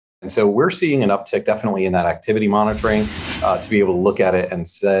And so we're seeing an uptick definitely in that activity monitoring to be able to look at it and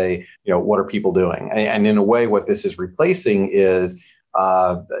say, what are people doing? And in a way, what this is replacing is,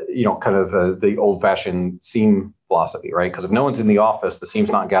 kind of the old-fashioned SIEM philosophy, right? Because if no one's in the office, the SIEM's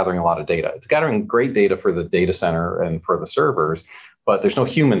not gathering a lot of data. It's gathering great data for the data center and for the servers, but there's no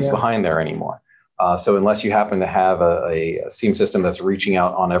humans behind there anymore. So unless you happen to have a SIEM system that's reaching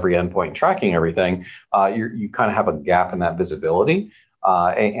out on every endpoint and tracking everything, you kind of have a gap in that visibility.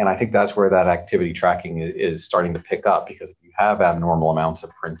 And I think that's where that activity tracking is starting to pick up, because if you have abnormal amounts of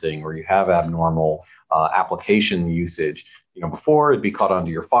printing or you have abnormal application usage, before it'd be caught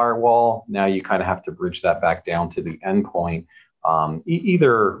onto your firewall. Now you kind of have to bridge that back down to the endpoint,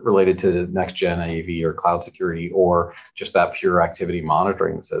 either related to next gen AV or cloud security, or just that pure activity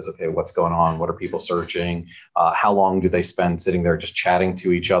monitoring that says, okay, what's going on? What are people searching? How long do they spend sitting there just chatting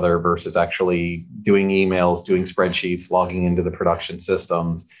to each other versus actually doing emails, doing spreadsheets, logging into the production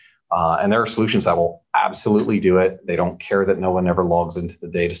systems? And there are solutions that will absolutely do it. They don't care that no one ever logs into the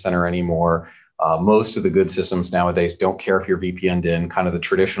data center anymore. Most of the good systems nowadays don't care if you're VPN'd in. Kind of the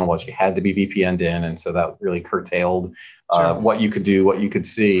traditional was you had to be VPN'd in, and so that really curtailed what you could do, what you could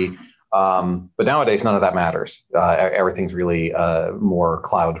see. But nowadays, none of that matters. Everything's really more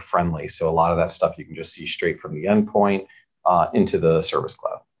cloud friendly. So a lot of that stuff you can just see straight from the endpoint into the service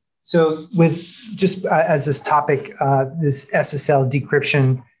cloud. So with just as this topic, this SSL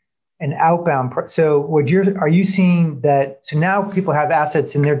decryption and outbound. So are you seeing that? So now people have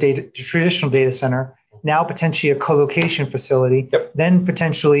assets in their traditional data center, now potentially a co-location facility, then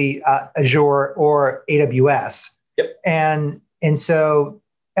potentially Azure or AWS. And so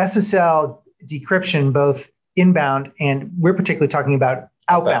SSL decryption, both inbound and we're particularly talking about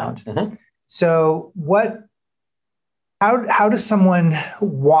outbound. So how does someone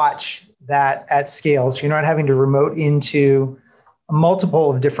watch that at scale? So you're not having to remote into a multiple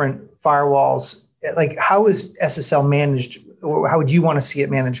of different firewalls. Like, how is SSL managed, or how would you want to see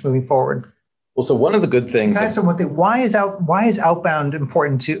it managed moving forward? Well, so one of the good things. Why is outbound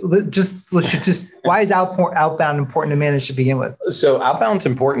important to why is outbound important to manage to begin with? So outbound's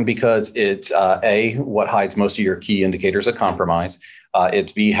important because it's A, what hides most of your key indicators of compromise.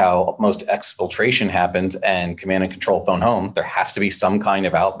 It's B, how most exfiltration happens, and command and control phone home. There has to be some kind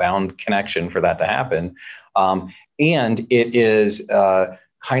of outbound connection for that to happen. And it is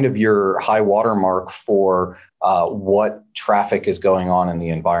kind of your high watermark for what traffic is going on in the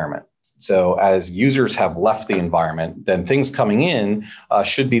environment. So as users have left the environment, then things coming in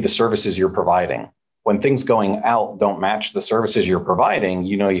should be the services you're providing. When things going out don't match the services you're providing,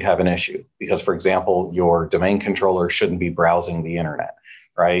 you have an issue. Because, for example, your domain controller shouldn't be browsing the internet,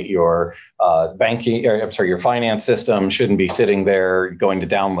 right? Your your finance system shouldn't be sitting there going to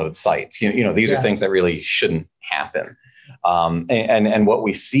download sites. These are things that really shouldn't happen. And what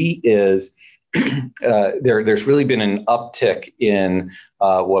we see is there's really been an uptick in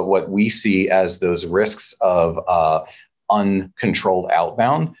what we see as those risks of uncontrolled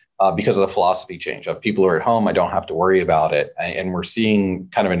outbound because of the philosophy change of people are at home. I don't have to worry about it. And we're seeing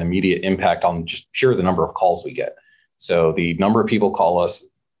kind of an immediate impact on just pure the number of calls we get. So the number of people call us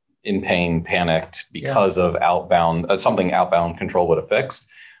in pain, panicked because of outbound, something outbound control would have fixed,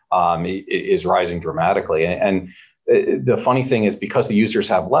 is rising dramatically. And the funny thing is, because the users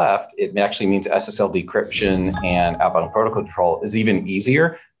have left, it actually means SSL decryption and outbound protocol control is even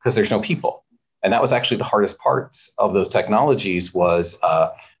easier because there's no people. And that was actually the hardest parts of those technologies was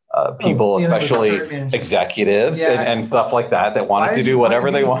people, especially executives and stuff like that wanted to do whatever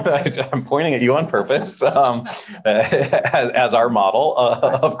they wanted. I'm pointing at you on purpose as our model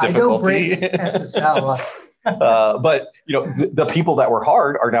of difficulty. I don't break SSL. But the people that were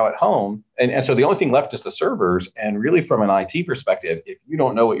hard are now at home, and so the only thing left is the servers. And really, from an IT perspective, if you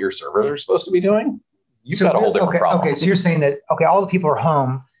don't know what your servers are supposed to be doing, you've got a whole different problem. Okay, so you're saying that all the people are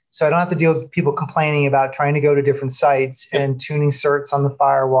home, so I don't have to deal with people complaining about trying to go to different sites and tuning certs on the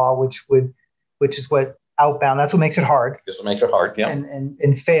firewall, which is what outbound. That's what makes it hard. This will make it hard, yeah.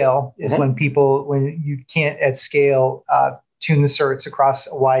 And fail is when you can't at scale tune the certs across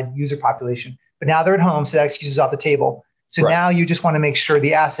a wide user population. But now they're at home, so that excuse is off the table. So now you just want to make sure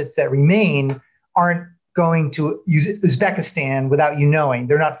the assets that remain aren't going to use Uzbekistan without you knowing.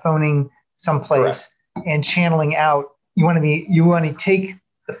 They're not phoning someplace and channeling out. You want to take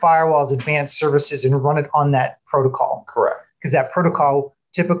the firewall's advanced services and run it on that protocol. Correct. Because that protocol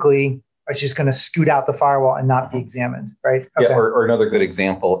typically is just going to scoot out the firewall and not be examined, right? Okay. Yeah. Or another good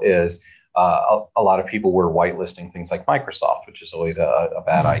example is a lot of people were whitelisting things like Microsoft, which is always a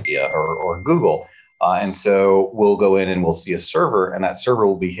bad idea, or Google. And so we'll go in and we'll see a server, and that server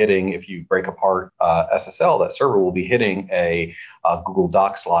will be hitting, if you break apart SSL, that server will be hitting a Google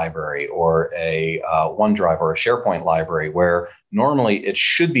Docs library or a OneDrive or a SharePoint library, where normally it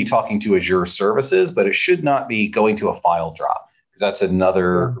should be talking to Azure services, but it should not be going to a file drop, because that's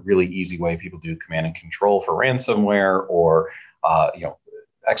another really easy way people do command and control for ransomware, or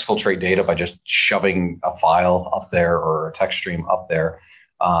exfiltrate data by just shoving a file up there or a text stream up there.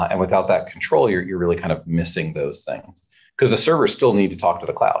 And without that control, you're really kind of missing those things, because the servers still need to talk to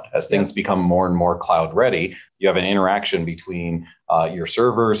the cloud. As things become more and more cloud ready, you have an interaction between your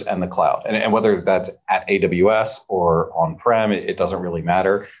servers and the cloud. And whether that's at AWS or on-prem, it doesn't really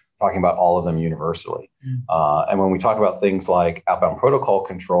matter. We're talking about all of them universally. And when we talk about things like outbound protocol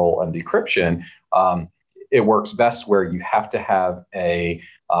control and decryption, it works best where you have to have a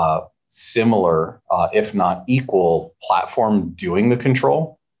similar, if not equal, platform doing the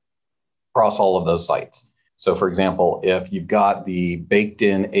control across all of those sites. So for example, if you've got the baked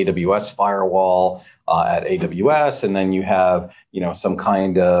in AWS firewall at AWS, and then you have some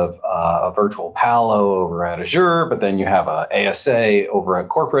kind of a virtual Palo over at Azure, but then you have a ASA over at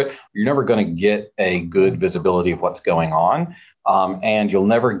corporate, you're never going to get a good visibility of what's going on. And you'll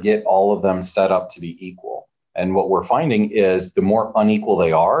never get all of them set up to be equal. And what we're finding is the more unequal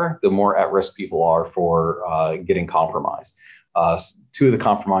they are, the more at risk people are for getting compromised. Two of the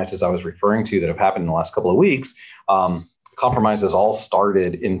compromises I was referring to that have happened in the last couple of weeks, compromises all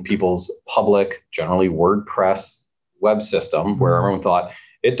started in people's public, generally WordPress web system, where everyone thought,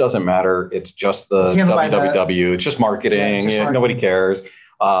 it doesn't matter, it's just the www, it's just marketing, nobody cares.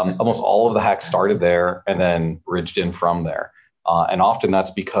 Almost all of the hacks started there and then bridged in from there. And often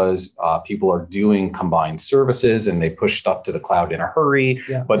that's because people are doing combined services and they push stuff to the cloud in a hurry,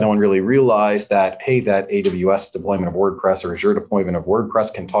 but no one really realized that, hey, that AWS deployment of WordPress or Azure deployment of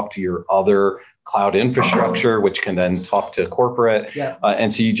WordPress can talk to your other cloud infrastructure, which can then talk to corporate.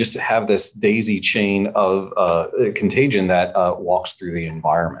 And so you just have this daisy chain of contagion that walks through the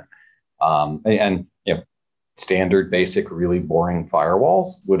environment. And standard, basic, really boring firewalls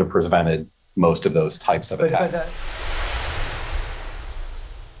would have prevented most of those types of attacks.